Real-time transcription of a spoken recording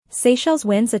Seychelles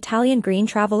wins Italian Green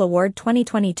Travel Award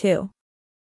 2022.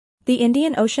 The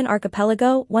Indian Ocean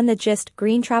Archipelago won the GIST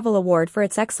Green Travel Award for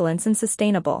its excellence in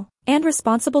sustainable and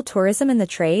responsible tourism in the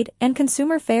Trade and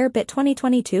Consumer Fair BIT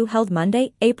 2022 held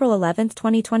Monday, April 11,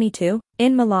 2022,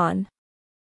 in Milan.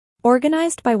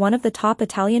 Organized by one of the top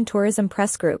Italian tourism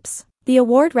press groups, the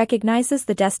award recognizes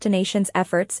the destination's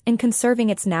efforts in conserving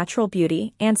its natural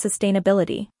beauty and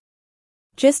sustainability.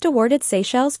 GIST awarded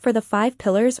Seychelles for the 5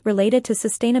 pillars related to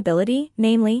sustainability,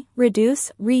 namely, reduce,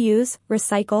 reuse,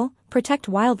 recycle, protect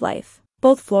wildlife,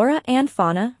 both flora and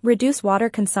fauna, reduce water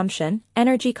consumption,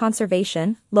 energy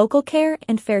conservation, local care,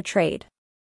 and fair trade.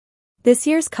 This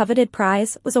year's coveted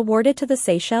prize was awarded to the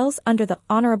Seychelles under the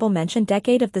Honorable Mention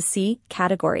Decade of the Sea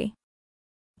category.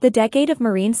 The Decade of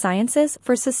Marine Sciences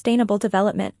for Sustainable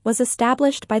Development was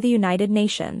established by the United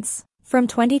Nations from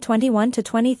 2021 to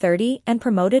 2030 and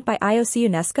promoted by IOC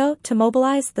UNESCO to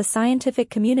mobilize the scientific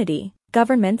community,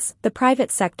 governments, the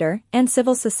private sector, and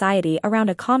civil society around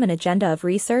a common agenda of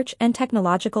research and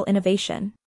technological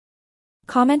innovation.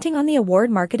 Commenting on the award,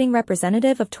 marketing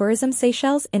representative of Tourism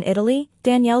Seychelles in Italy,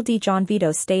 Danielle Di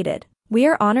Gianvito stated, "We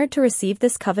are honored to receive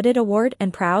this coveted award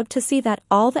and proud to see that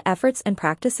all the efforts and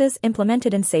practices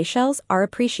implemented in Seychelles are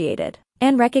appreciated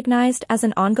and recognized as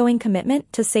an ongoing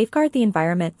commitment to safeguard the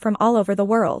environment from all over the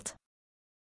world."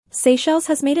 Seychelles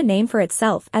has made a name for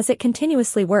itself as it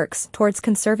continuously works towards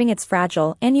conserving its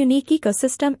fragile and unique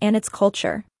ecosystem and its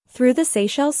culture through the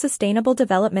Seychelles Sustainable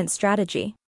Development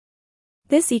Strategy.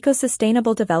 This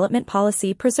eco-sustainable development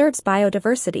policy preserves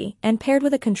biodiversity and paired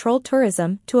with a controlled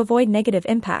tourism to avoid negative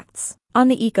impacts on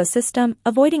the ecosystem,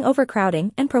 avoiding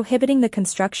overcrowding and prohibiting the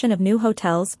construction of new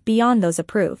hotels beyond those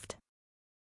approved.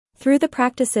 Through the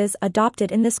practices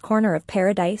adopted in this corner of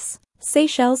paradise,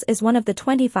 Seychelles is one of the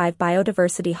 25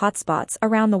 biodiversity hotspots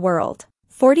around the world.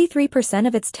 43%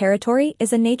 of its territory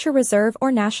is a nature reserve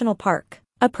or national park,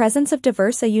 a presence of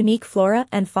diverse unique flora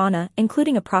and fauna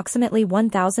including approximately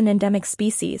 1,000 endemic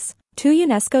species, 2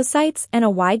 UNESCO sites and a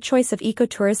wide choice of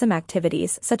ecotourism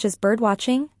activities such as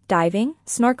birdwatching, diving,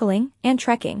 snorkeling, and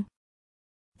trekking.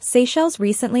 Seychelles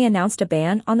recently announced a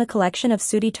ban on the collection of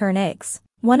sooty tern eggs,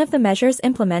 one of the measures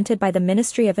implemented by the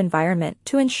Ministry of Environment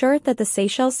to ensure that the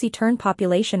Seychelles sea tern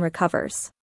population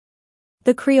recovers.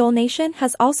 The Creole nation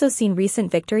has also seen recent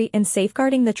victory in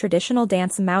safeguarding the traditional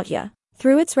dance Mautya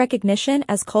through its recognition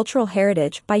as cultural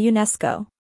heritage by UNESCO.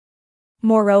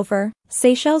 Moreover,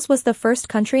 Seychelles was the first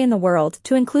country in the world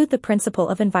to include the principle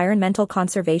of environmental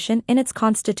conservation in its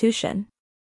constitution.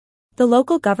 The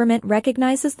local government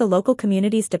recognizes the local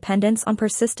community's dependence on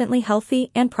persistently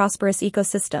healthy and prosperous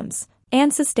ecosystems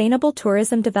and sustainable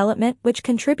tourism development which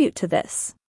contribute to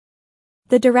this.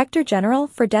 The Director General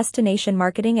for Destination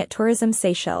Marketing at Tourism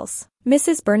Seychelles,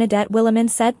 Mrs. Bernadette Willemin,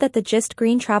 said that the GIST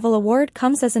Green Travel Award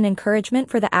comes as an encouragement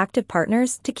for the active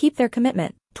partners to keep their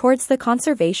commitment towards the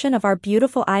conservation of our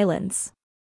beautiful islands.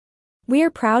 "We are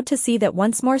proud to see that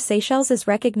once more Seychelles is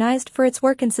recognized for its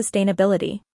work in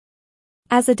sustainability.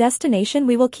 As a destination,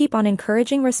 we will keep on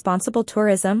encouraging responsible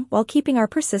tourism while keeping our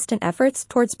persistent efforts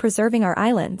towards preserving our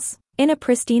islands in a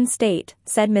pristine state,"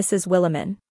 said Mrs.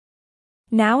 Willemin.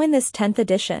 Now in this 10th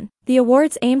edition, the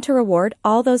awards aim to reward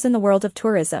all those in the world of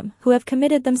tourism who have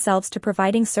committed themselves to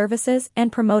providing services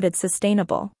and promoted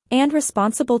sustainable and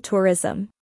responsible tourism.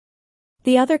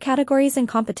 The other categories in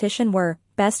competition were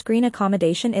Best Green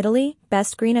Accommodation Italy,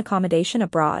 Best Green Accommodation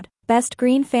Abroad, Best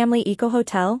Green Family Eco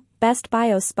Hotel, Best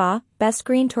Bio Spa, Best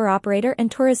Green Tour Operator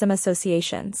and Tourism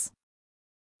Associations.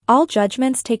 All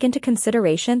judgments take into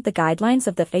consideration the guidelines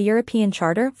of the European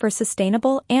Charter for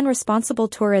Sustainable and Responsible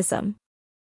Tourism.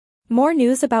 More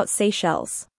news about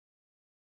Seychelles.